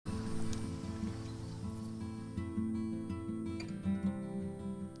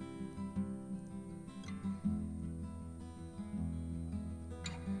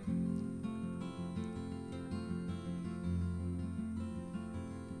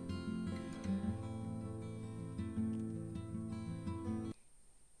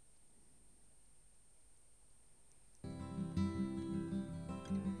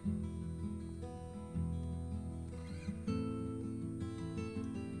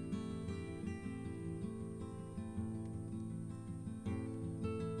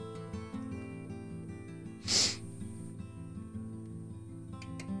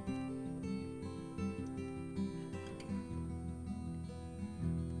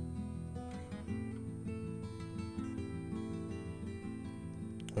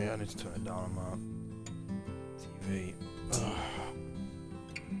Yeah, I need to turn it down on my TV. Ugh.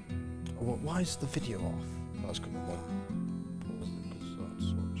 Why is the video off? That's good. Pause it because that's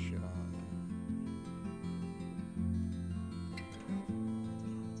sort of shit out.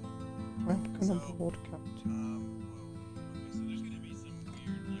 Welcome aboard, Captain. So there's gonna be some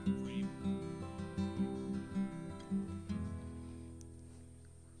weird, like, frame.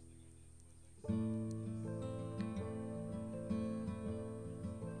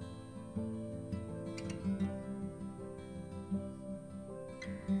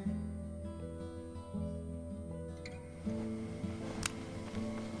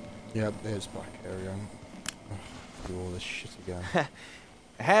 Yep, there's back area. Do all this shit again.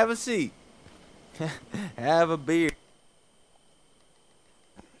 Have a seat. Have a beer.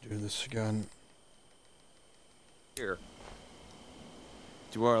 Do this again. Here.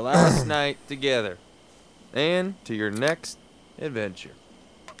 To our last night together. And to your next adventure.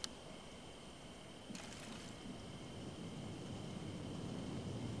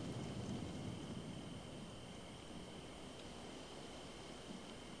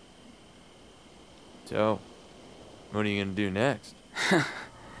 So, what are you gonna do next?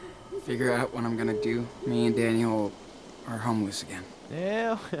 Figure out what I'm gonna do. Me and Daniel are homeless again.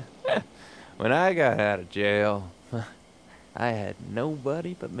 Yeah, when I got out of jail, I had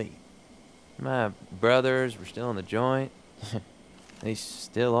nobody but me. My brothers were still in the joint. They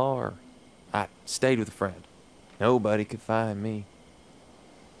still are. I stayed with a friend. Nobody could find me.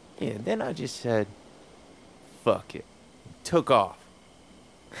 Yeah, then I just said, fuck it. Took off.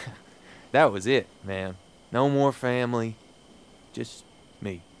 That was it, man. No more family. Just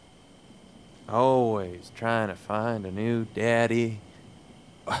me. Always trying to find a new daddy.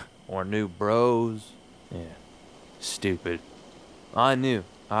 Or new bros. Yeah. Stupid. I knew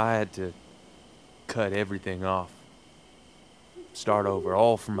I had to cut everything off. Start over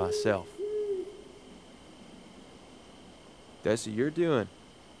all for myself. That's what you're doing.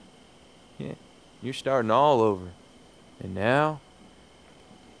 Yeah. You're starting all over. And now,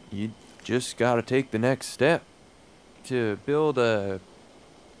 you just gotta take the next step to build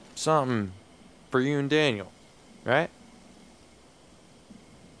something for you and Daniel, right?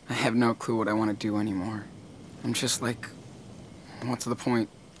 I have no clue what I want to do anymore. I'm just like, what's the point?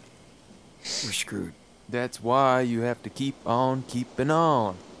 We're screwed. That's why you have to keep on keeping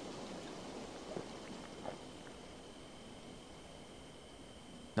on.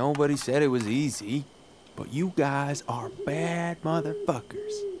 Nobody said it was easy, but you guys are bad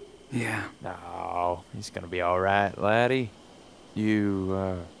motherfuckers. Yeah. No, he's gonna be alright, laddie.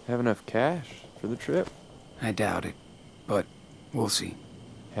 You, have enough cash for the trip? I doubt it, but we'll see.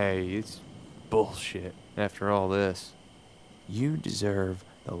 Hey, it's bullshit after all this. You deserve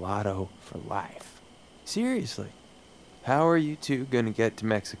the lotto for life. Seriously. How are you two gonna get to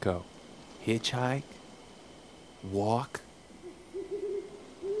Mexico? Hitchhike? Walk?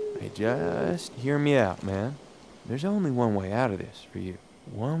 Hey, just hear me out, man. There's only one way out of this for you.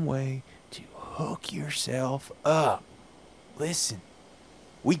 One way to hook yourself up. Listen,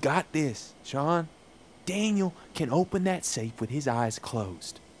 we got this, Sean. Daniel can open that safe with his eyes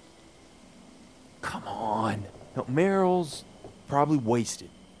closed. Come on. Now, Meryl's probably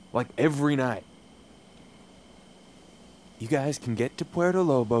wasted, like every night. You guys can get to Puerto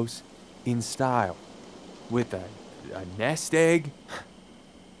Lobos in style, with a nest egg.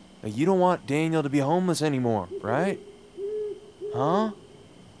 Now, you don't want Daniel to be homeless anymore, right? Huh?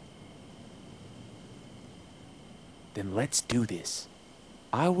 Then let's do this.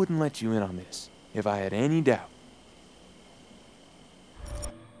 I wouldn't let you in on this if I had any doubt.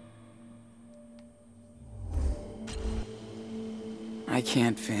 I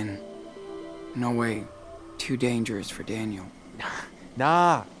can't, Finn. No way. Too dangerous for Daniel.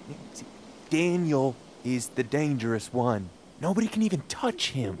 Nah. Daniel is the dangerous one. Nobody can even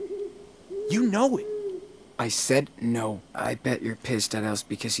touch him. You know it. I said no. I bet you're pissed at us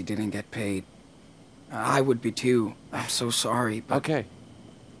because he didn't get paid. I would be too. I'm so sorry, but... Okay.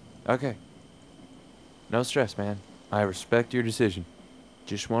 Okay. No stress, man. I respect your decision.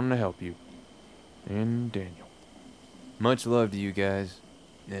 Just wanted to help you. And Daniel. Much love to you guys.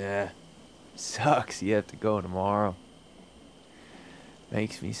 Yeah. Sucks you have to go tomorrow.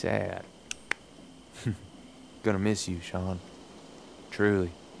 Makes me sad. Gonna miss you, Sean.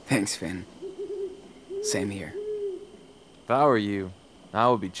 Truly. Thanks, Finn. Same here. If I were you, I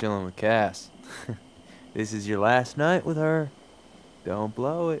would be chilling with Cass. This is your last night with her. Don't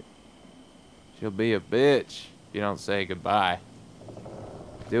blow it. She'll be a bitch if you don't say goodbye.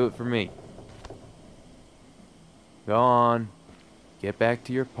 Do it for me. Go on. Get back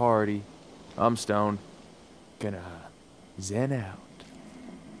to your party. I'm stoned. Gonna zen out.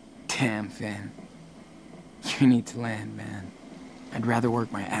 Damn, Finn. You need to land, man. I'd rather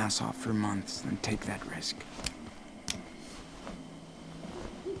work my ass off for months than take that risk.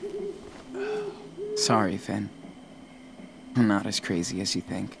 Sorry, Finn. I'm not as crazy as you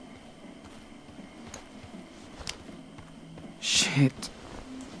think. Shit.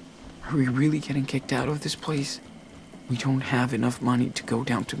 Are we really getting kicked out of this place? We don't have enough money to go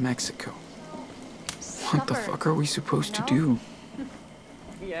down to Mexico. What the fuck are we supposed to do?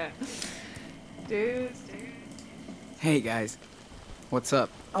 Yeah. Dudes. Hey, guys. What's up?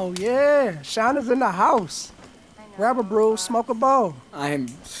 Oh yeah, Shauna's in the house. Grab a brew, smoke a bowl. I'm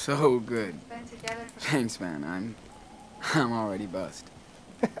so good. Thanks, man. I'm already buzzed.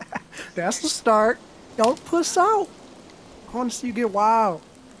 That's the start. Don't puss out. I want to see you get wild.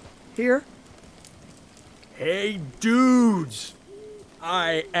 Here? Hey, dudes!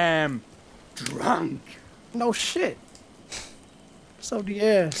 I am drunk. No shit. So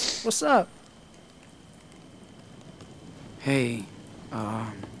Diaz, what's up? Hey,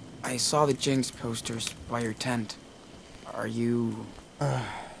 I saw the Jinx posters by your tent. Are you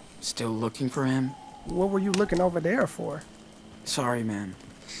still looking for him? What were you looking over there for? Sorry, man.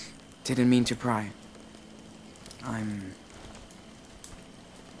 Didn't mean to pry.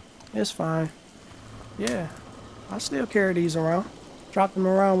 It's fine. Yeah, I still carry these around. Drop them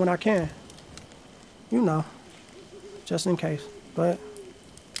around when I can. You know, just in case. But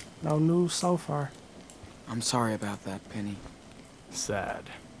no news so far. I'm sorry about that, Penny. Sad.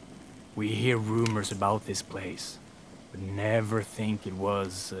 We hear rumors about this place, but never think it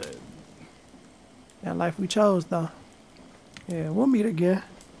was, That life we chose, though. Yeah, we'll meet again.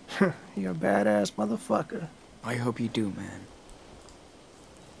 You're a badass motherfucker. I hope you do, man.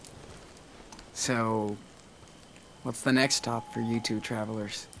 So, what's the next stop for you two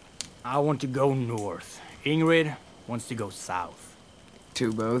travelers? I want to go north. Ingrid wants to go south.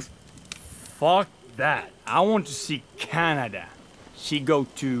 To both? Fuck that. I want to see Canada. She go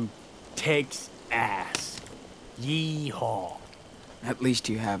to Texas. Yeehaw. At least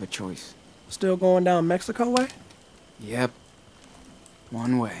you have a choice. Still going down Mexico way? Yep.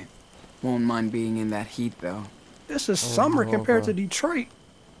 One way. Won't mind being in that heat, though. This is summer compared to Detroit.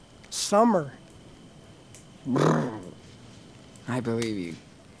 Summer. I believe you.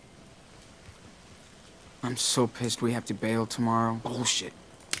 I'm so pissed we have to bail tomorrow. Bullshit.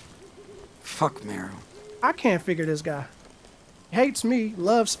 Fuck Meryl. I can't figure this guy. Hates me,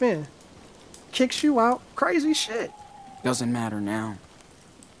 loves Finn. Kicks you out, crazy shit. Doesn't matter now.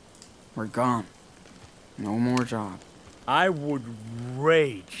 We're gone. No more job. I would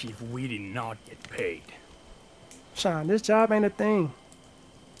rage if we did not get paid. Sean, this job ain't a thing.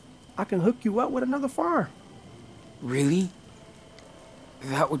 I can hook you up with another farm. Really?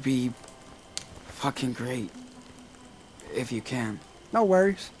 That would be fucking great. If you can. No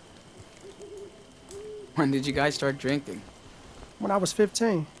worries. When did you guys start drinking? When I was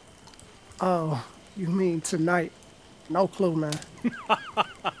 15. Oh, you mean tonight? No clue, man.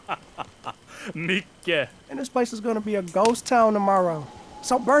 Mycket. And this place is gonna be a ghost town tomorrow.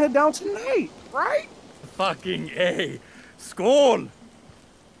 So burn it down tonight, right? Fucking A. Skål!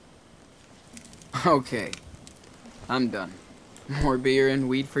 Okay. I'm done. More beer and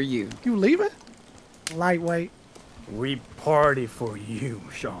weed for you. You leaving? Lightweight. We party for you,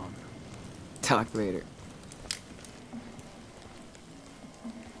 Sean. Talk later.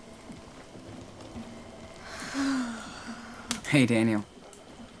 Hey, Daniel.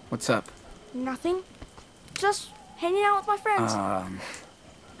 What's up? Nothing. Just hanging out with my friends.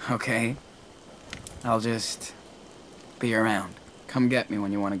 Okay. I'll just be around. Come get me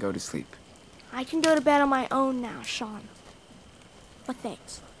when you want to go to sleep. I can go to bed on my own now, Sean. But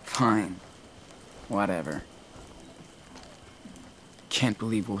thanks. Fine. Whatever. Can't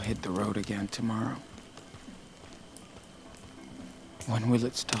believe we'll hit the road again tomorrow. When will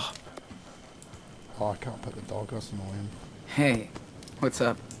it stop? Oh, I can't pet the dog, that's annoying. Hey, what's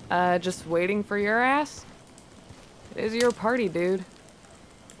up? Just waiting for your ass? It is your party, dude.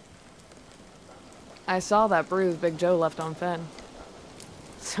 I saw that bruise Big Joe left on Finn.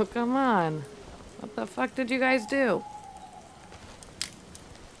 So come on. What the fuck did you guys do?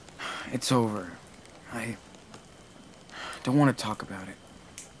 It's over. I don't want to talk about it.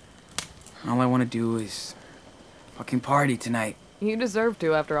 All I want to do is fucking party tonight. You deserve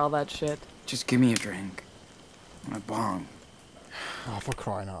to after all that shit. Just give me a drink. And a bong. Oh, for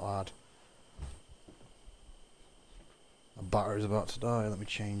crying out loud. My battery's about to die, let me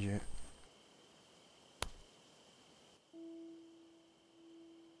change it.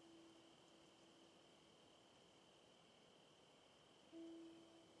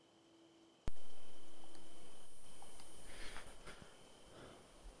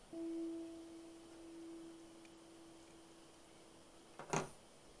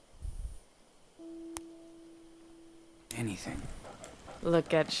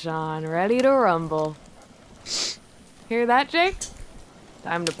 Look at Sean, ready to rumble. Hear that, Jake?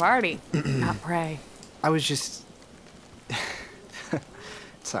 Time to party, not pray. I was just...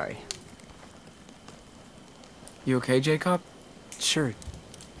 Sorry. You okay, Jacob? Sure.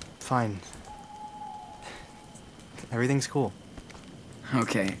 Fine. Everything's cool.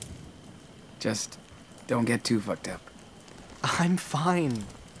 Okay. Just don't get too fucked up. I'm fine.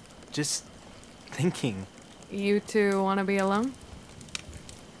 Just thinking. You two want to be alone?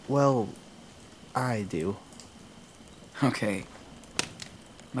 Well, I do. Okay.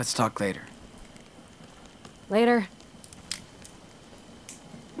 Let's talk later. Later.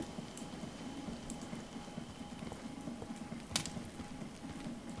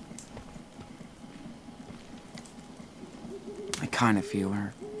 I kind of feel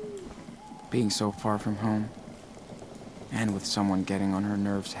her. Being so far from home. And with someone getting on her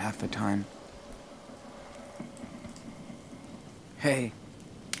nerves half the time. Hey.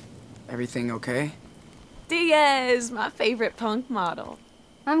 Everything okay? Diaz, my favorite punk model.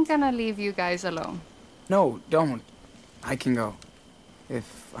 I'm gonna leave you guys alone. No, don't. I can go.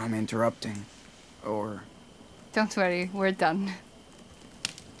 If I'm interrupting. Or... Don't worry, we're done.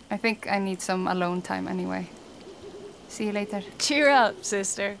 I think I need some alone time anyway. See you later. Cheer up,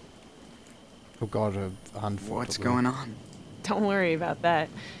 sister. Oh god, a handful. What's going on? Don't worry about that.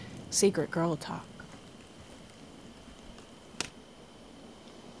 Secret girl talk.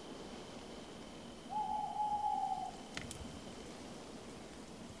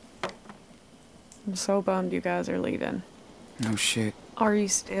 I'm so bummed you guys are leaving. No shit. Are you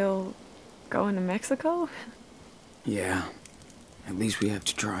still going to Mexico? Yeah. At least we have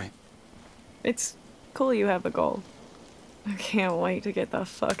to try. It's cool you have a goal. I can't wait to get the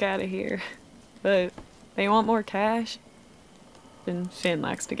fuck out of here. But they want more cash, then Finn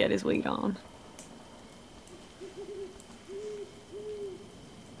likes to get his weed on.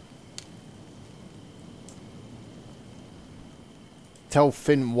 Tell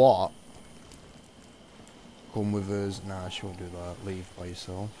Finn what? Come with us. Nah, she won't do that. Leave by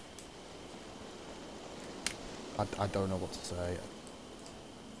yourself. I don't know what to say.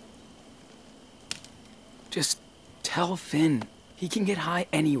 Just tell Finn. He can get high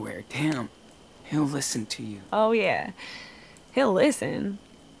anywhere. Damn. He'll listen to you. Oh yeah, he'll listen,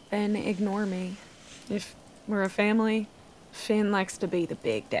 then ignore me. If we're a family, Finn likes to be the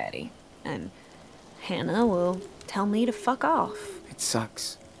big daddy, and Hannah will tell me to fuck off. It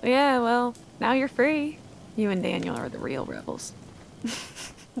sucks. Yeah, well, now you're free. You and Daniel are the real rebels.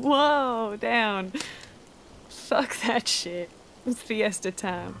 Whoa, down. Fuck that shit. It's fiesta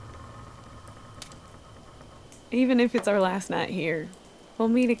time. Even if it's our last night here, we'll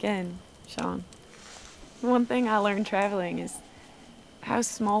meet again, Sean. One thing I learned traveling is how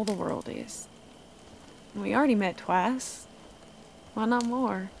small the world is. We already met twice. Why not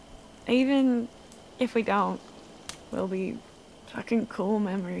more? Even if we don't, we'll be fucking cool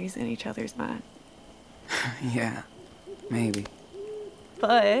memories in each other's mind. Yeah, maybe.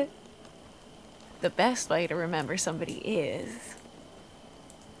 But the best way to remember somebody is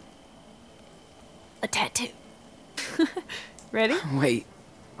a tattoo. Ready? Wait,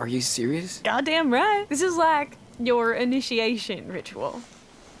 are you serious? Goddamn right. This is like your initiation ritual.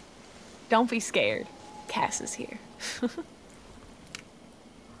 Don't be scared. Cass is here.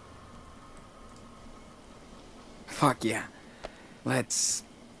 Fuck yeah. Let's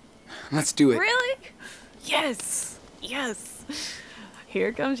do it. Really? Yes. Yes.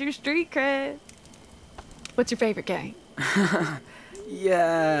 Here comes your street cred. What's your favorite gang?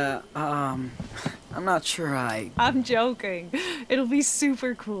 Yeah, I'm not sure I'm joking. It'll be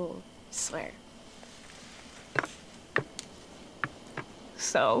super cool. I swear.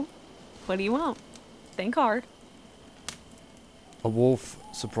 So, what do you want? Think hard. A wolf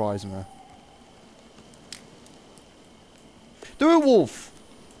surprise me. Do a wolf!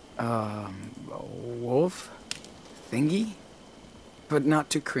 a wolf thingy? But not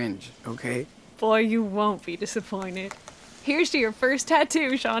too cringe, okay? Boy, you won't be disappointed. Here's to your first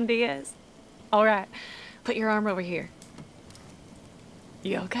tattoo, Sean Diaz. All right, put your arm over here.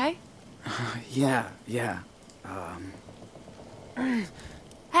 You okay? Yeah.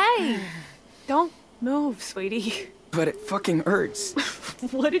 Hey! Don't move, sweetie. But it fucking hurts.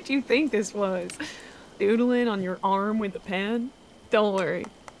 What did you think this was? Doodling on your arm with a pen? Don't worry.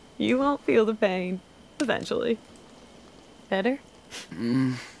 You won't feel the pain. Eventually. Better?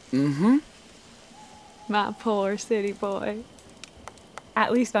 Mm-hmm. My poor city boy.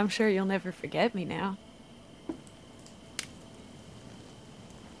 At least I'm sure you'll never forget me now.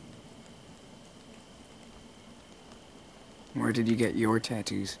 Where did you get your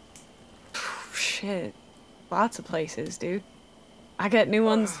tattoos? Shit. Lots of places, dude. I get new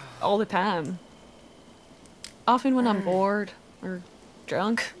ones all the time. Often when I'm bored or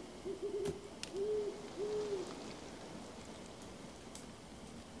drunk.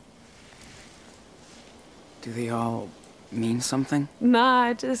 Do they all mean something? Nah,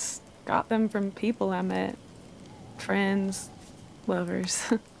 I just got them from people I met. Friends,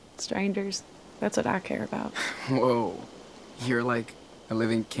 lovers, strangers. That's what I care about. Whoa. You're like a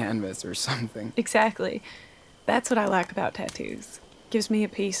living canvas or something. Exactly. That's what I like about tattoos. Gives me a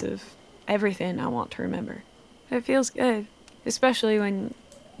piece of everything I want to remember. It feels good, especially when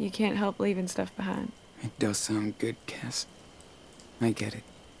you can't help leaving stuff behind. It does sound good, Cass. I get it.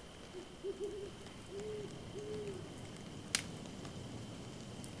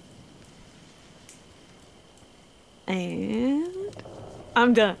 And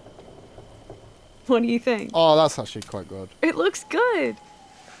I'm done. What do you think? Oh, that's actually quite good. It looks good.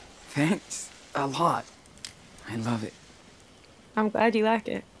 Thanks. A lot. I love it. I'm glad you like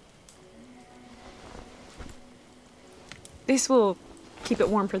it. This will keep it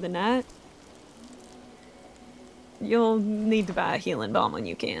warm for the night. You'll need to buy a healing balm when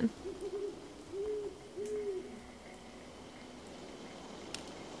you can.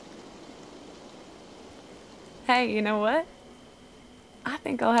 Hey, you know what? I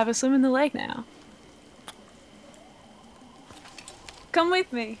think I'll have a swim in the lake now. Come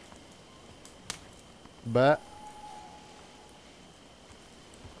with me. Bet.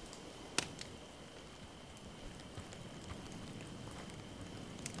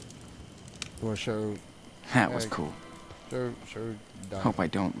 You want to show? That was cool. Show. Dan. Hope I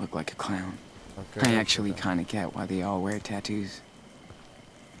don't look like a clown. Okay. I actually kind of get why they all wear tattoos.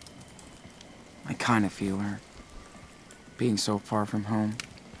 I kind of feel her. Being so far from home.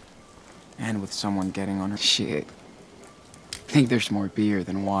 And with someone getting on her shit. I think there's more beer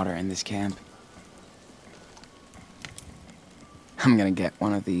than water in this camp. I'm gonna get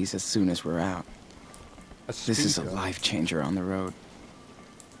one of these as soon as we're out. This is a life changer on the road.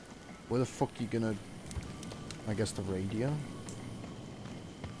 Where the fuck you gonna? I guess the radio.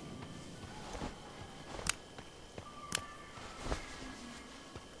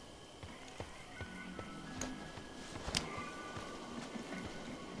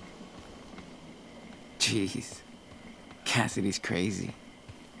 Jeez. Cassidy's crazy.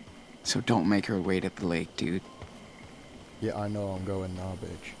 So don't make her wait at the lake, dude. Yeah, I know. I'm going now,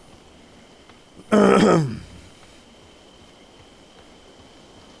 bitch.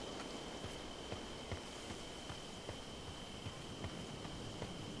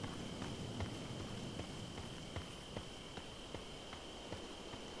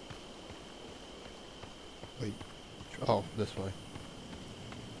 Wait. Oh, this way.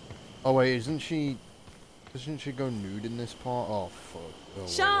 Oh wait, doesn't she go nude in this part? Oh fuck. Oh,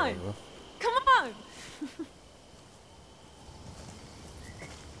 Sean! whatever. Come on!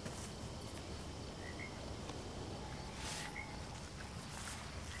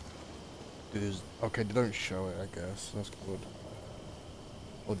 Okay, they don't show it, I guess. That's good.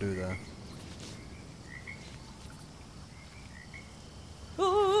 We'll do that.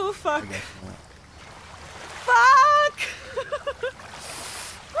 Oh, fuck. I guess not. Fuck!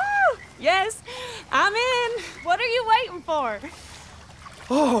 Woo! Yes, I'm in. What are you waiting for?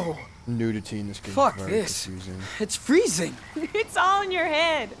 Oh! Nudity in this game Fuck is very this. confusing. It's freezing! It's all in your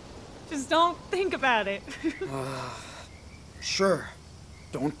head. Just don't think about it. Sure.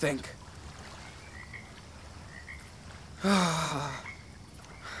 Don't think.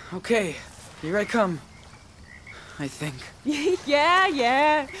 Okay, here I come. I think.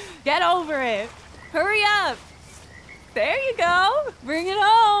 Yeah. Get over it. Hurry up. There you go. Bring it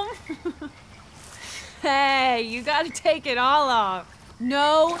home. Hey, you gotta take it all off.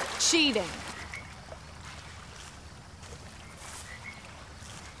 No cheating.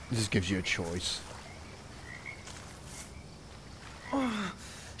 This gives you a choice. Oh,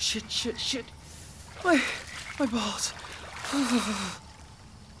 shit. My balls.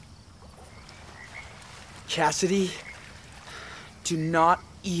 Cassidy, do not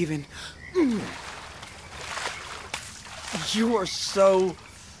even. You are so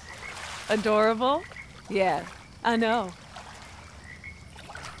Adorable? Yeah, I know.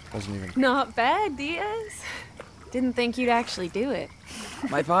 Doesn't even. Not bad, Diaz. Didn't think you'd actually do it.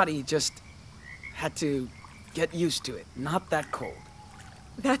 My body just had to get used to it. Not that cold.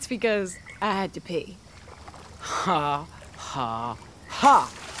 That's because I had to pee. Ha.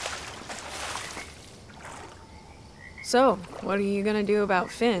 So, what are you gonna do about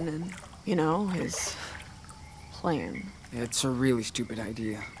Finn and, his plan? It's a really stupid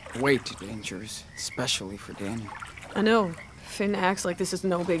idea. Way too dangerous, especially for Daniel. I know, Finn acts like this is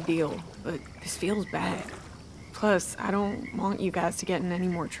no big deal, but this feels bad. Plus, I don't want you guys to get in any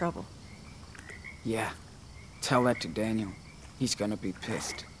more trouble. Yeah. Tell that to Daniel. He's gonna be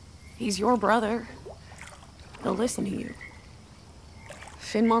pissed. He's your brother. He'll listen to you.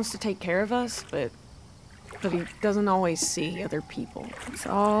 Finn wants to take care of us, but he doesn't always see other people. It's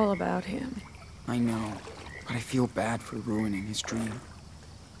all about him. I know, but I feel bad for ruining his dream.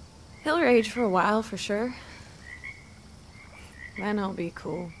 He'll rage for a while, for sure. Then he'll be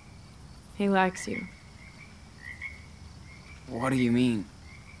cool. He likes you. What do you mean?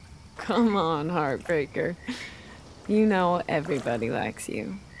 Come on, Heartbreaker. You know everybody likes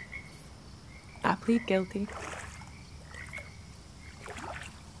you. I plead guilty.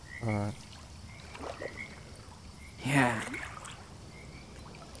 Alright. Yeah.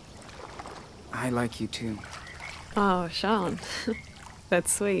 I like you too. Oh, Sean.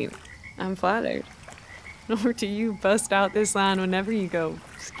 That's sweet. I'm flattered. Or do you bust out this line whenever you go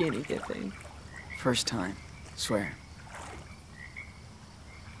skinny dipping? First time. Swear.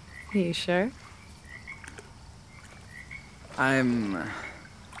 You sure? I'm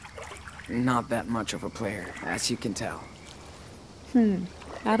not that much of a player, as you can tell.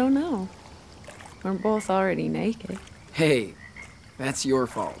 I don't know. We're both already naked. Hey, that's your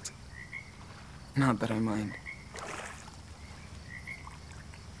fault. Not that I mind.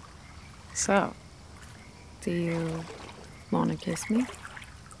 So, do you want to kiss me?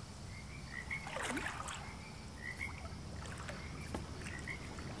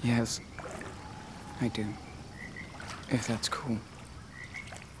 Yes, I do. If that's cool.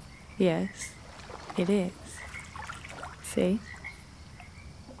 Yes, it is. See?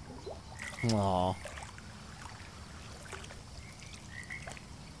 Aww.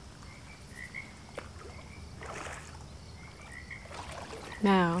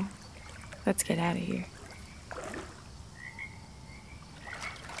 Now, let's get out of here.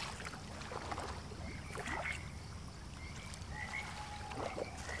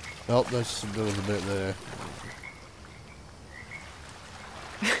 Oh, there was a bit there.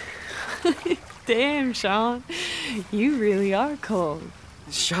 Damn, Sean. You really are cold.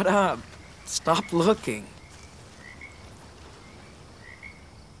 Shut up. Stop looking.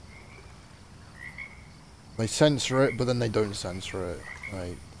 They censor it, but then they don't censor it.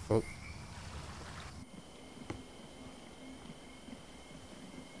 Like, fuck.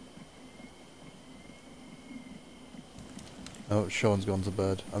 Oh, Sean's gone to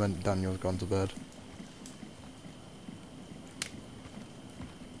bed. I meant Daniel's gone to bed.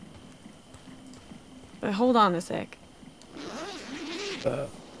 But hold on a sec.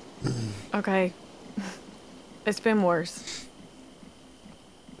 Okay. It's been worse.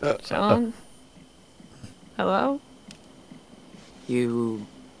 Sean? Hello? You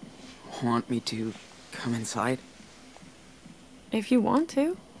want me to come inside? If you want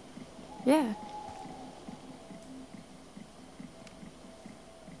to. Yeah.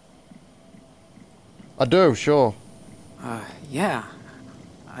 I do, sure. Yeah.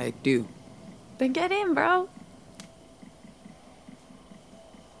 I do. Then get in, bro.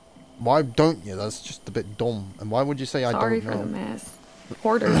 Why don't you? That's just a bit dumb. And why would you say I Sorry don't for know? the mess.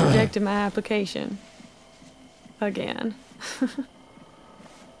 Porter rejected my application. Again.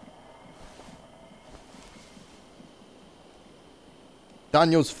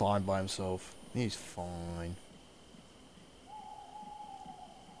 Daniel's fine by himself. He's fine.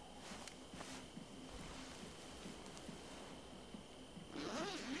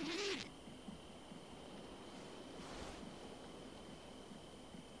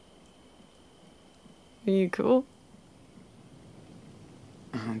 Are you cool?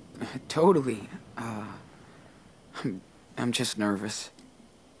 Totally. I'm just nervous.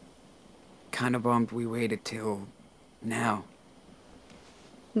 Kinda bummed we waited till now.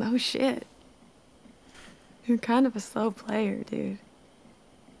 No shit. You're kind of a slow player, dude.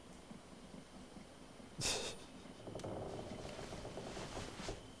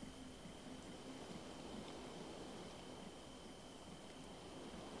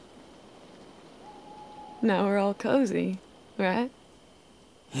 Now we're all cozy, right?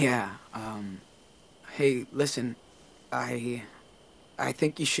 Yeah, hey, listen, I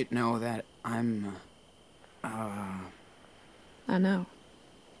think you should know that I'm, I know.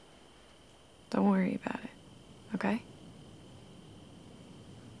 Don't worry about it, okay?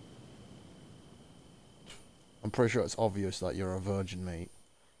 I'm pretty sure it's obvious that you're a virgin, mate.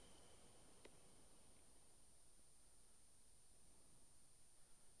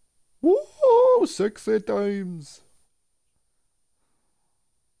 Woo! 60 times!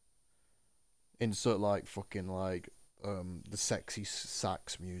 Insert like fucking like the sexy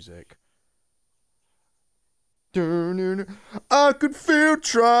sax music. I could feel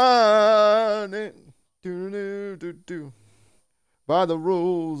trying it. Do. By the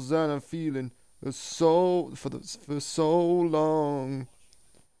rules and I'm feeling so for so long.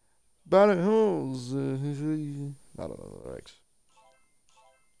 By the rules. I don't know the lyrics.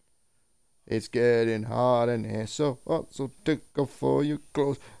 It's getting hot in here, so hot, so take off for your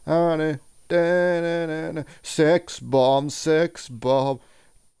clothes. Honey, da-da-da-da. Sex bomb, sex bomb.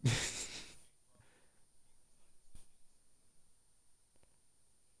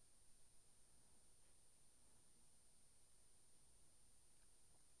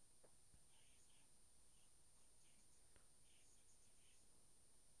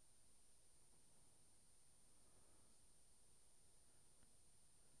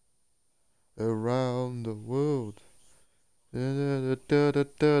 Around the world.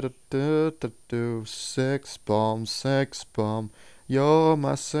 Sex bomb, sex bomb. You're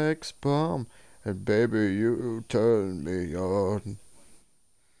my sex bomb. And baby, you turn me on.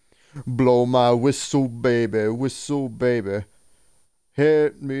 Blow my whistle, baby, whistle, baby.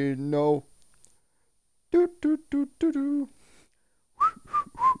 Hit me, no. Do, do, do, do, do.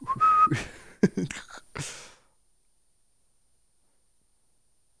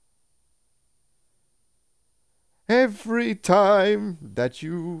 Every time that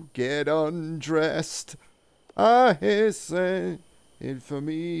you get undressed, I hear saying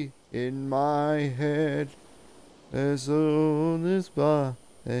infamy in my head. There's on this bar,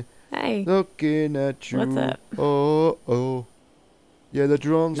 Hey, looking at you. what's up? Oh, oh. Yeah, the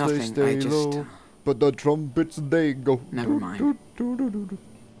drums they Nothing, stay I just, low, but the trumpets they go. Never mind.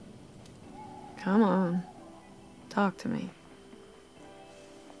 Come on. Talk to me.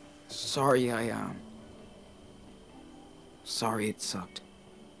 Sorry, Sorry it sucked.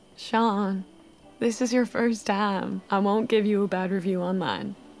 Sean, this is your first time. I won't give you a bad review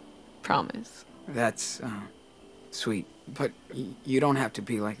online. Promise. That's, sweet. But you don't have to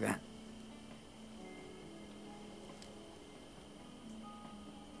be like that.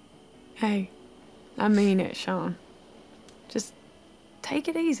 Hey, I mean it, Sean. Just take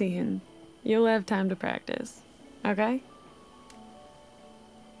it easy and you'll have time to practice. Okay?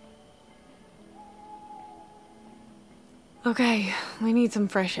 Okay, we need some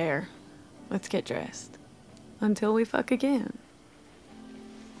fresh air. Let's get dressed. Until we fuck again.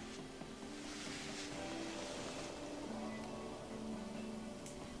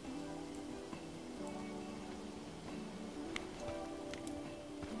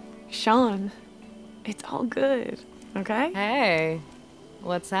 Sean, it's all good, okay? Hey,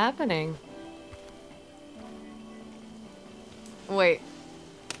 what's happening? Wait,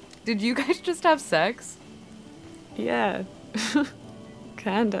 did you guys just have sex? Yeah.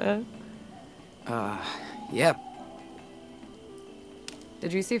 Kinda. Yep.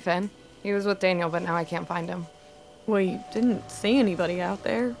 Did you see Finn? He was with Daniel, but now I can't find him. We didn't see anybody out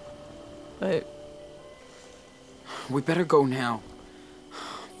there, but We better go now.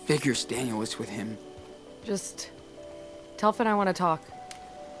 Figures Daniel is with him. Just tell Finn I want to talk.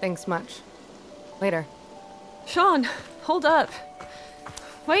 Thanks much. Later. Sean, hold up.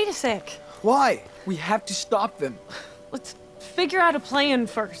 Wait a sec. Why? We have to stop them. Let's figure out a plan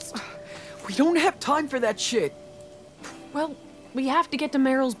first. We don't have time for that shit. Well, we have to get to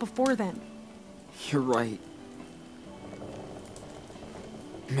Merrill's before then. You're right.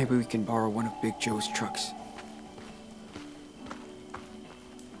 Maybe we can borrow one of Big Joe's trucks.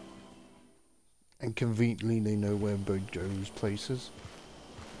 And conveniently, they know where Big Joe's place is.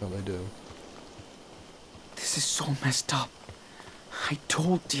 Well, they do. This is so messed up. I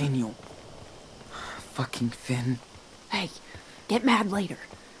told Daniel. Fucking Finn. Hey, get mad later.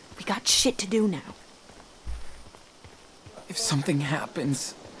 We got shit to do now. If something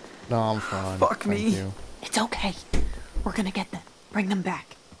happens... No, I'm fine. Fuck Thank me. you. It's okay. We're gonna get them. Bring them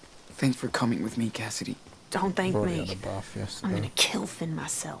back. Thanks for coming with me, Cassidy. Don't thank Already had me. a bath yesterday. I'm gonna kill Finn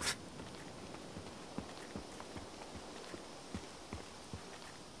myself.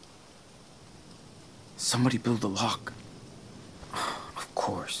 Somebody build a lock. Of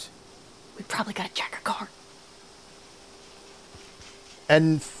course. We probably gotta check her car.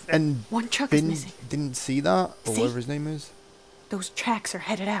 And One truck is Finn missing. didn't see that, or See? whatever his name is. Those tracks are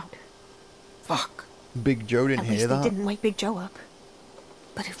headed out. Fuck. Big Joe didn't At hear least that. they didn't wake Big Joe up.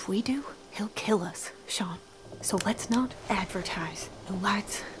 But if we do, he'll kill us, Sean. So let's not advertise. No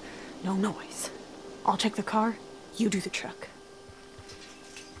lights, no noise. I'll check the car, you do the truck.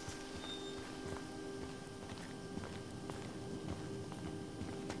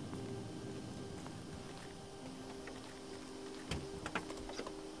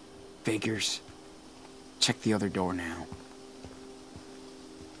 Figures. Check the other door now.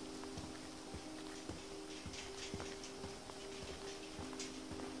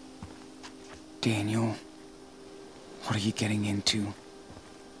 Daniel, what are you getting into?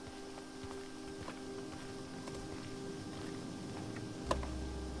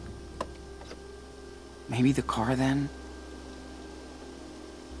 Maybe the car then?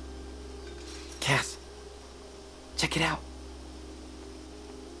 Cass, check it out.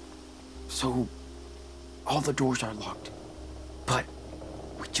 So, all the doors are locked, but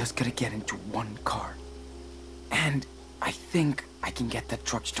we just gotta get into one car. And I think I can get that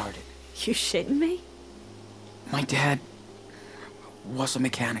truck started. You shitting me? My dad was a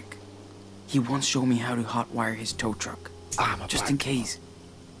mechanic. He once showed me how to hotwire his tow truck. Just in case.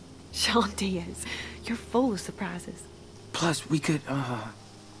 Sean Diaz, you're full of surprises. Plus, we could,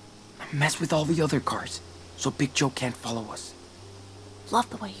 mess with all the other cars, so Big Joe can't follow us. Love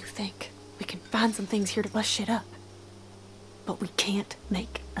the way you think. We can find some things here to bust shit up. But we can't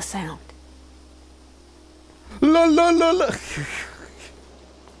make a sound. La la la la.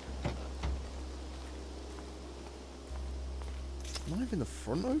 Not even the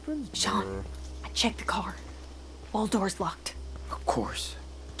front opens? Sean, I checked the car. All doors locked. Of course.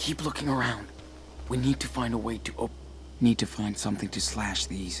 Keep looking around. We need to find a way to Need to find something to slash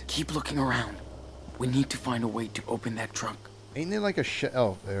these. Keep looking around. We need to find a way to open that trunk. Ain't there like a shed?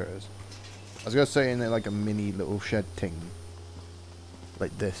 Oh, there it is. I was gonna say, ain't there like a mini little shed thing?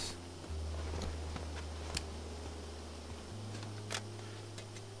 Like this.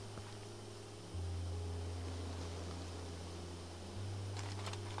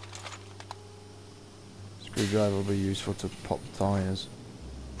 Screwdriver will be useful to pop the tires.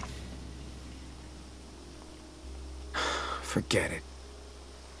 Forget it.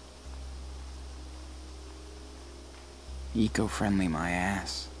 Eco-friendly my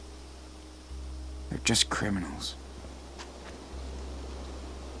ass. They're just criminals.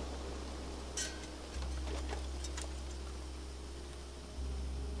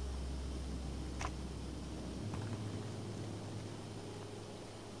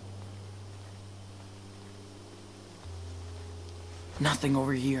 Nothing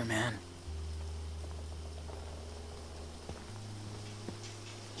over here, man.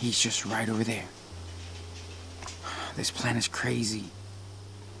 He's just right over there. This plan is crazy.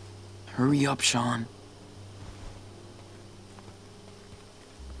 Hurry up, Sean.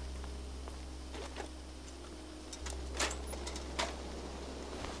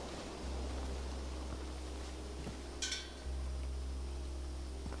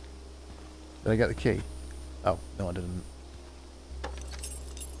 Did I get the key? Oh, no I didn't.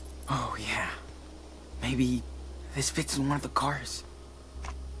 Oh, yeah. Maybe this fits in one of the cars.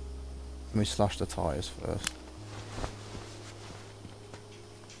 Let me slash the tires first.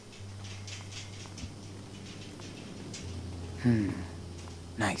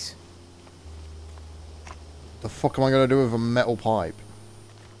 Nice. The fuck am I gonna do with a metal pipe?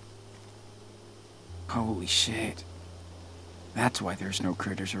 Holy shit. That's why there's no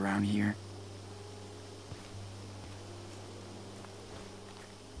critters around here.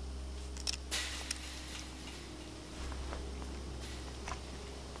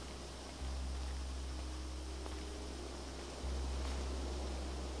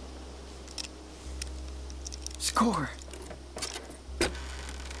 Score!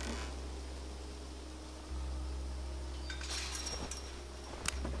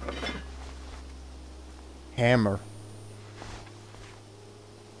 Hammer.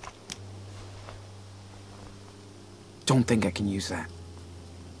 Don't think I can use that.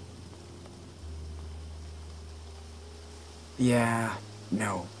 Yeah,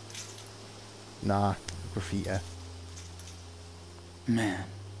 no. Nah, graffiti. Man,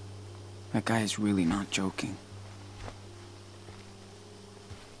 that guy is really not joking.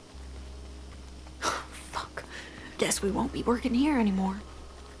 Fuck. Guess we won't be working here anymore.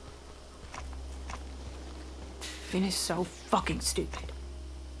 Finn is so fucking stupid.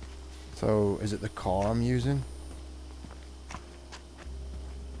 So, is it the car I'm using?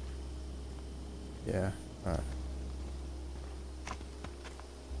 Yeah, alright.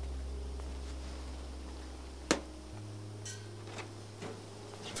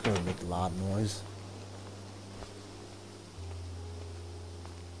 It's gonna make loud noise.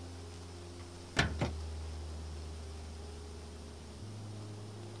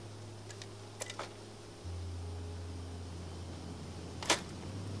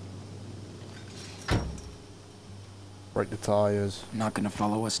 Break the tires. Not gonna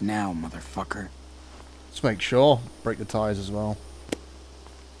follow us now, motherfucker. Let's make sure. Break the tires as well.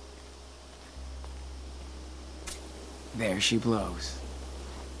 There she blows.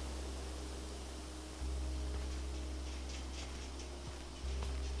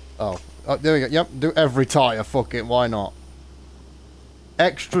 Oh, there we go. Yep, do every tire. Fuck it, why not?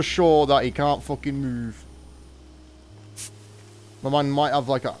 extra sure that he can't fucking move. My man might have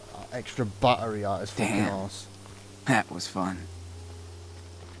like a extra battery out his fucking Damn. arse. That was fun.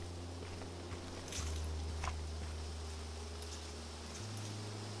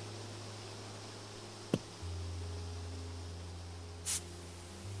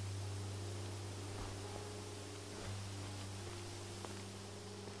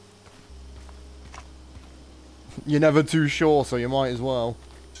 You're never too sure, so you might as well.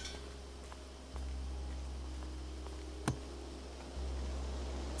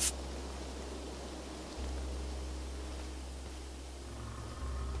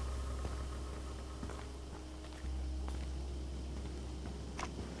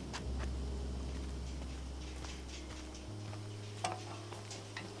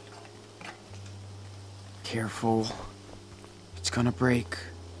 Careful. It's gonna break.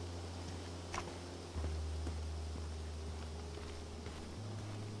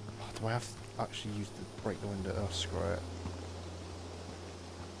 Do I have to actually use the break the window? Oh, screw it.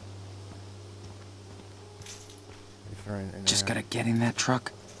 If they're in Just there. gotta get in that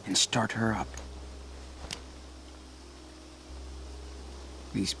truck and start her up.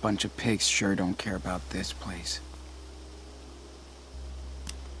 These bunch of pigs sure don't care about this place.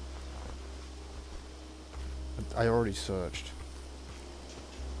 I already searched.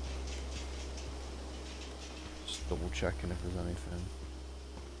 Just double checking if there's anything.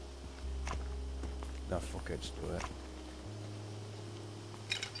 No, fuck it, just do it.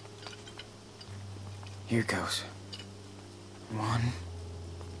 Here goes. 1,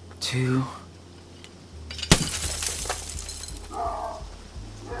 2.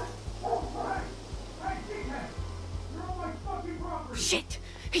 Shit!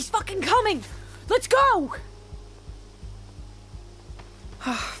 He's fucking coming! Let's go!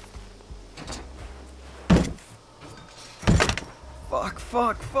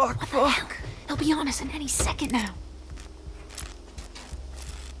 Fuck. He'll be on us in any second now.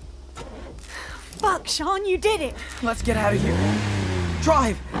 Fuck, Sean, you did it! Let's get out of here.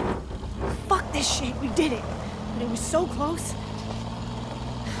 Drive! Fuck this shit, we did it! But it was so close.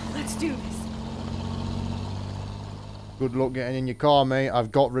 Let's do this. Good luck getting in your car, mate.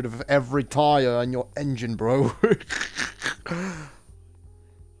 I've got rid of every tyre on your engine, bro.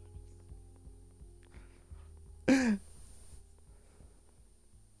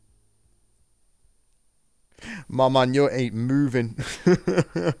 My man, you ain't moving.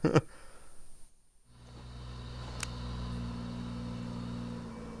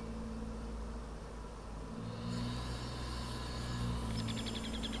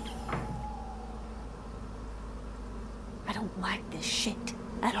 I don't like this shit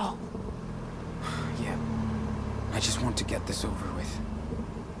at all. Yeah. I just want to get this over with.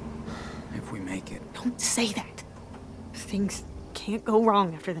 If we make it. Don't say that. Things can't go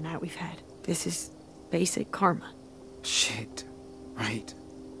wrong after the night we've had. This is basic karma. Shit. Right.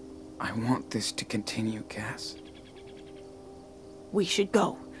 I want this to continue, Cass. We should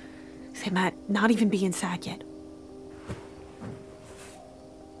go. They might not even be inside yet.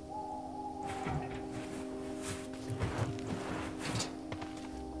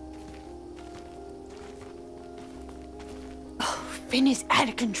 Oh, Finn is out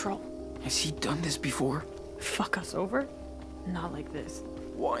of control. Has he done this before? Fuck us over? Not like this.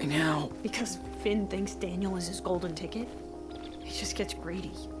 Why now? Because Finn thinks Daniel is his golden ticket. He just gets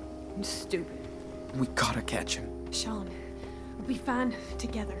greedy and stupid. We gotta catch him. Sean, we'll be fine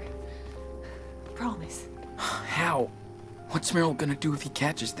together. Promise. How? What's Meryl gonna do if he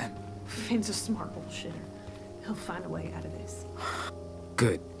catches them? Finn's a smart bullshitter. He'll find a way out of this.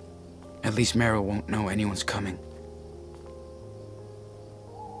 Good. At least Meryl won't know anyone's coming.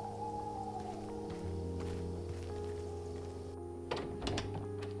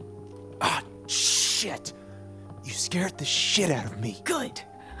 Ah, shit! You scared the shit out of me. Good.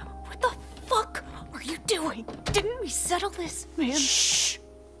 What the fuck are you doing? Didn't we settle this, man? Shh!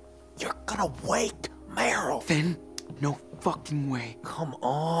 You're gonna wake Meryl. Finn? No fucking way. Come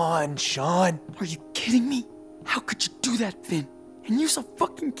on, Sean. Are you kidding me? How could you do that, Finn? And you're a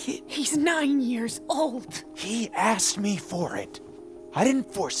fucking kid. He's 9 years old. He asked me for it. I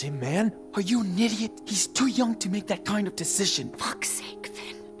didn't force him, man. Are you an idiot? He's too young to make that kind of decision. Fuck's sake,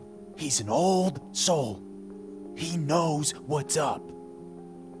 Finn. He's an old soul. He knows what's up.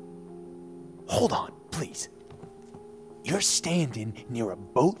 Hold on, please. You're standing near a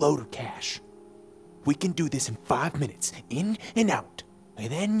boatload of cash. We can do this in 5 minutes, in and out.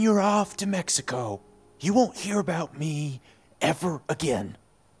 And then you're off to Mexico. You won't hear about me ever again.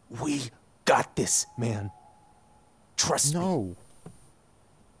 We got this, man. Trust me. No.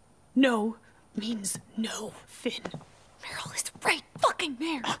 No means no, Finn. Meryl is right fucking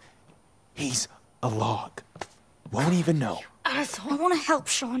there. He's a log. Won't even know. Asshole. I want to help,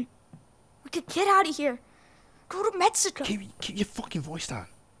 Sean. We could get out of here. Go to Mexico. Keep your fucking voice down.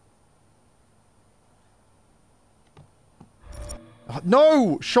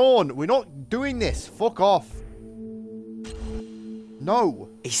 No, Sean, we're not doing this. Fuck off. No.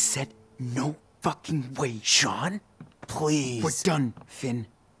 I said no fucking way, Sean, please. We're done, Finn.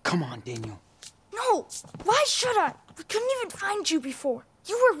 Come on, Daniel. No, why should I? We couldn't even find you before.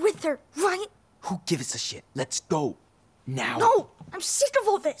 You were with her, right? Who gives a shit? Let's go. Now. No, I'm sick of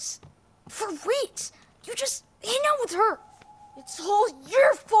all this. For weeks, you just hang out with her. It's all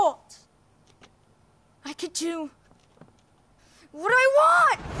your fault. I could do what I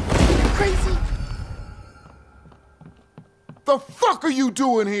want. You're crazy. The fuck are you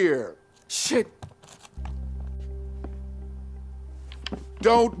doing here? Shit.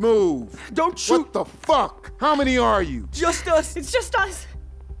 Don't move. Don't shoot. What the fuck? How many are you? Just us. It's just us.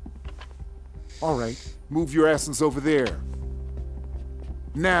 All right, move your asses over there.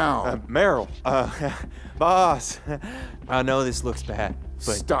 Now. Meryl, boss, I know this looks bad,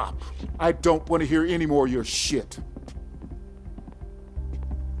 but... Stop. I don't want to hear any more of your shit.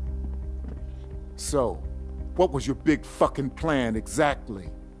 So, what was your big fucking plan exactly?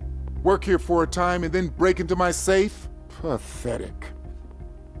 Work here for a time and then break into my safe? Pathetic.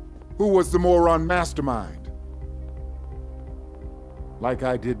 Who was the moron mastermind? Like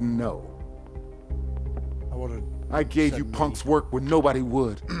I didn't know. I gave you punks work when nobody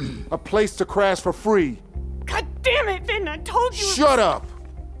would. A place to crash for free. God damn it, Finn, I told you. Shut up!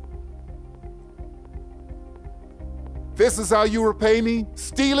 This is how you repay me?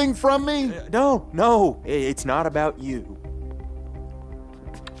 Stealing from me? No, it's not about you.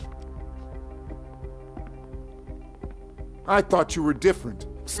 I thought you were different.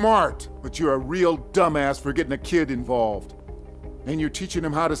 Smart, but you're a real dumbass for getting a kid involved. And you're teaching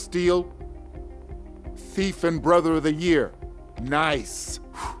him how to steal? Thief and Brother of the Year. Nice.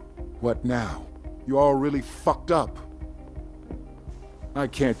 What now? You all really fucked up. I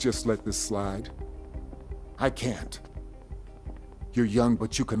can't just let this slide. I can't. You're young,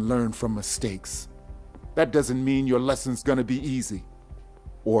 but you can learn from mistakes. That doesn't mean your lesson's gonna be easy.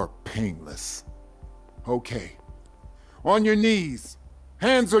 Or painless. Okay. On your knees.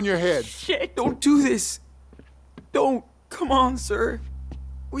 Hands on your head. Shit, don't do this. Don't. Come on, sir.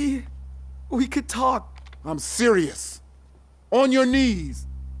 We could talk. I'm serious. On your knees.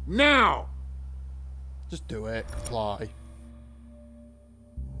 Now! Just do it. Comply.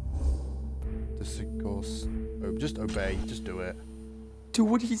 Discuss. Just obey. Just do it. Do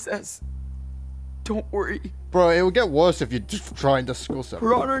what he says. Don't worry. Bro, it will get worse if you just try and discuss it.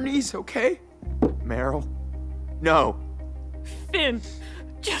 We're on our knees, okay? Meryl? No. Finn,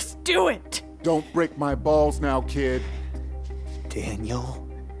 just do it. Don't break my balls now, kid. Daniel,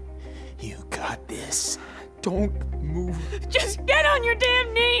 you got this. Don't move. Just get on your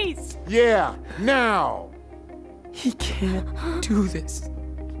damn knees. Yeah, now! He can't do this.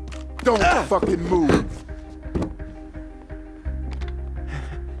 Don't fucking move.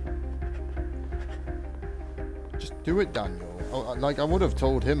 Just do it, Daniel. Like, I would have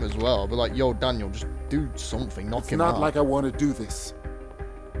told him as well, but like, yo, Daniel, just do something. Knock him out. It's not like I want to do this.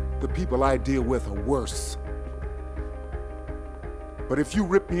 The people I deal with are worse. But if you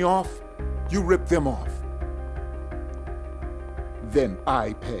rip me off, you rip them off. Then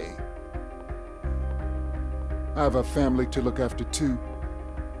I pay. I have a family to look after too.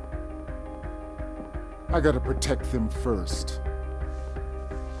 I gotta protect them first.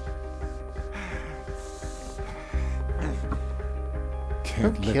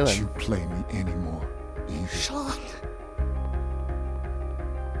 Can't Don't kill let him. you play me anymore, Evie. Sean.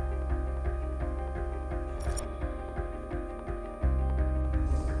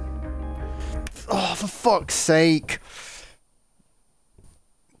 Oh, for fuck's sake.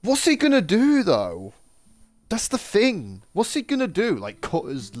 What's he gonna do, though? That's the thing. What's he gonna do? Like, cut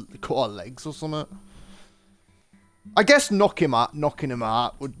our legs or something? I guess knocking him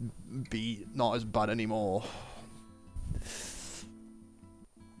out would be not as bad anymore.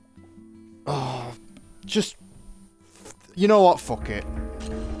 Oh, just... You know what? Fuck it.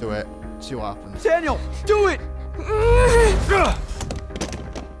 Do it. See what happens. Daniel, do it!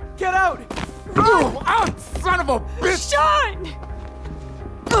 Get out! Move out, son of a bitch! Sean!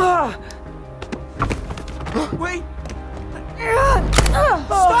 Wait!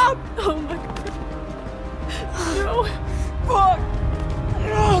 Stop! Oh my god. No. Fuck!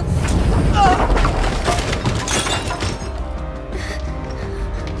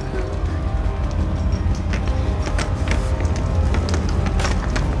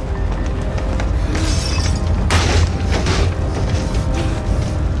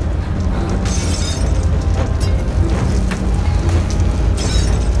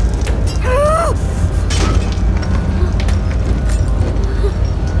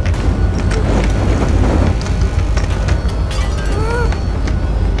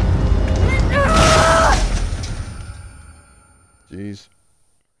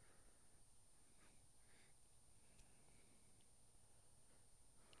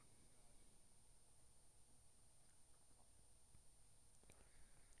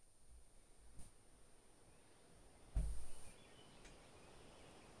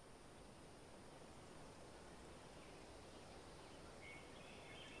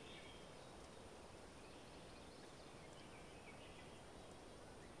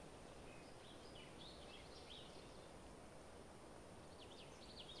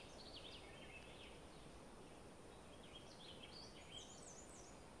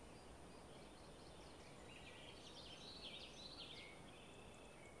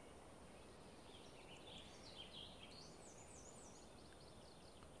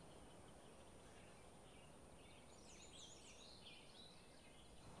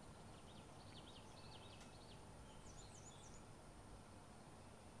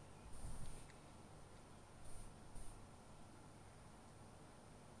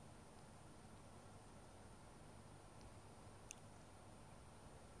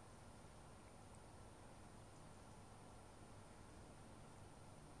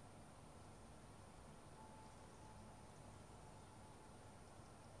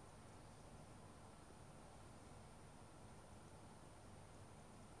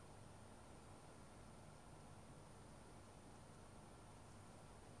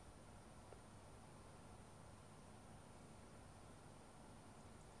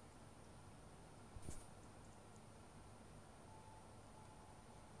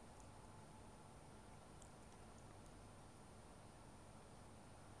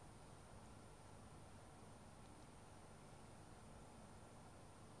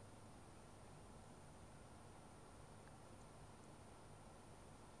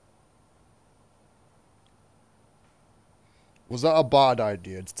 Was that a bad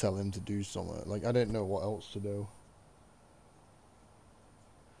idea to tell him to do something? Like, I didn't know what else to do.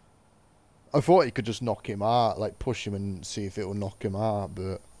 I thought he could just knock him out, like push him and see if it will knock him out,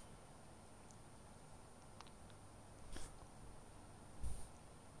 but...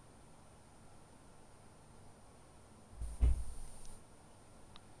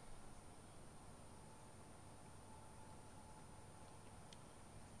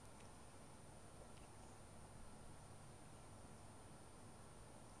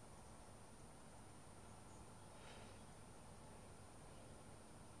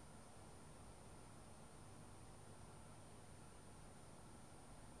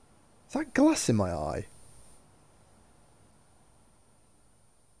 Is that glass in my eye?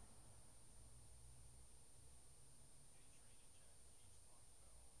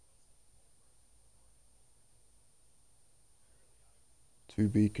 To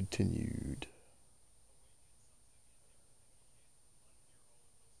be continued.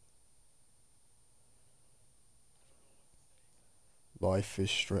 Life is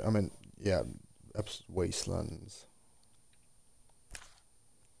straight. I mean, yeah, Wastelands.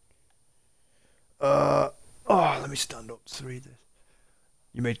 Oh, let me stand up to read this.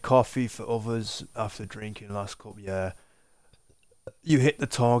 You made coffee for others after drinking last cup, yeah. You hit the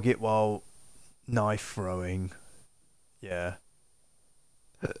target while knife throwing, yeah.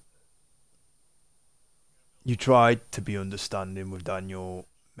 You tried to be understanding with Daniel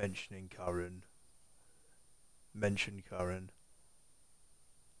mentioning Karen. Mentioned Karen.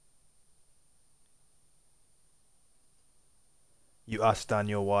 You asked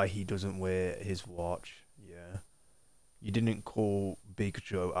Daniel why he doesn't wear his watch, yeah. You didn't call Big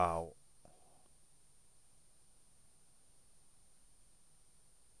Joe out.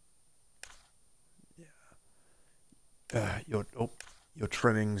 Yeah. Your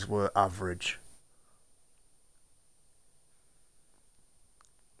trimmings were average.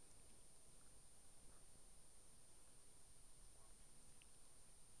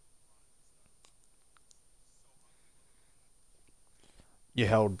 You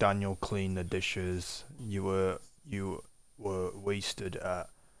helped Daniel clean the dishes. You were wasted at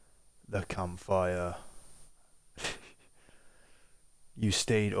the campfire. You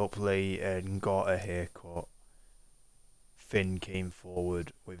stayed up late and got a haircut. Finn came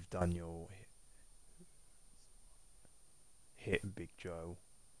forward with Daniel hit Big Joe.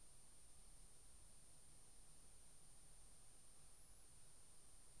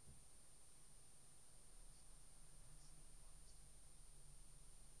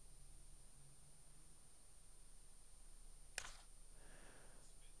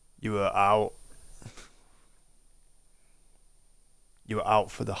 You were out. You were out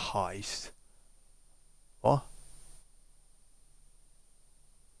for the heist. What?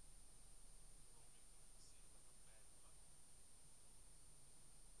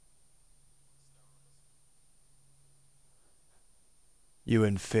 You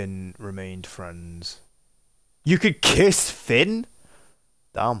and Finn remained friends. You could kiss Finn?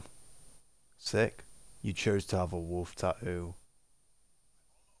 Damn. Sick. You chose to have a wolf tattoo.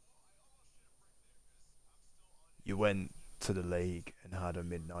 You went to the lake and had a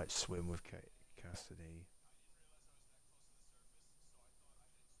midnight swim with Cassidy.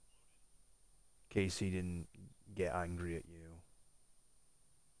 Casey didn't get angry at you.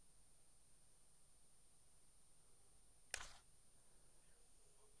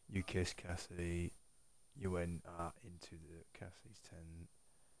 You kissed Cassidy. You went into Cassidy's tent.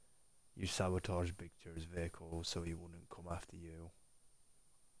 You sabotaged Big Joe's vehicle so he wouldn't come after you.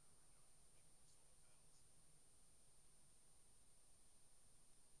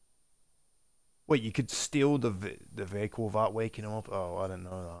 Wait, you could steal the vehicle without waking him up? Oh, I didn't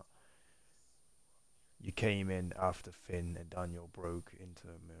know that. You came in after Finn and Daniel broke into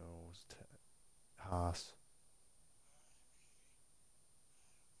Mill's house.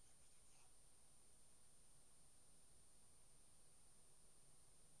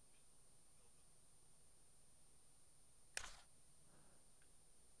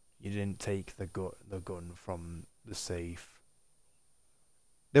 You didn't take the gun from the safe.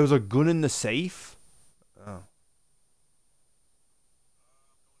 There was a gun in the safe? Oh.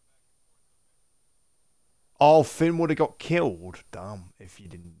 Oh, Finn would have got killed. Damn, if you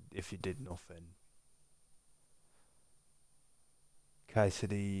did nothing.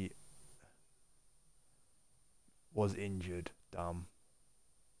 Cassidy was injured. Damn.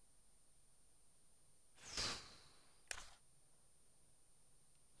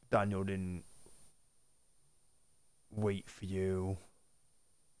 Daniel didn't wait for you.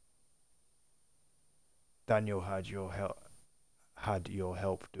 Daniel had your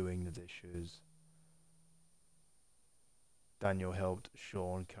help doing the dishes. Daniel helped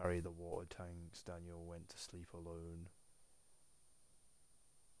Sean carry the water tanks. Daniel went to sleep alone.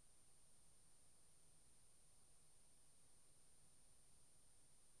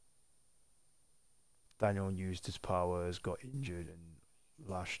 Daniel used his powers, got injured, and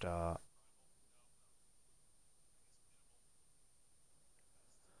lashed out.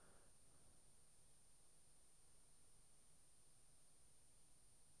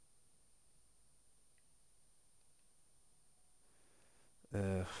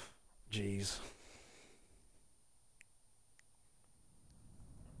 Jeez.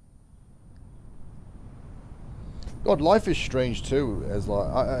 God, life is strange too. As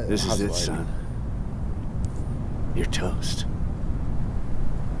like, This is it, son. You're toast.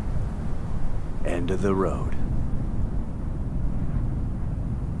 End of the road.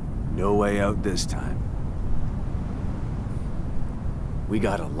 No way out this time. We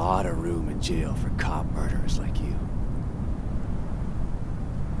got a lot of room in jail for cop murderers like you.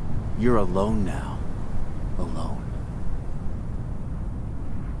 You're alone now. Alone.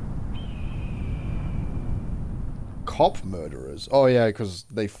 Cop murderers? Oh yeah, because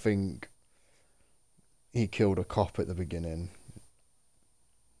they think he killed a cop at the beginning.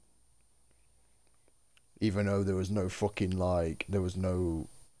 Even though there was no fucking, like, there was no...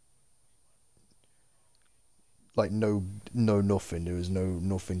 Like, no nothing. There was no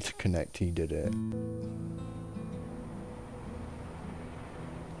nothing to connect. He did it.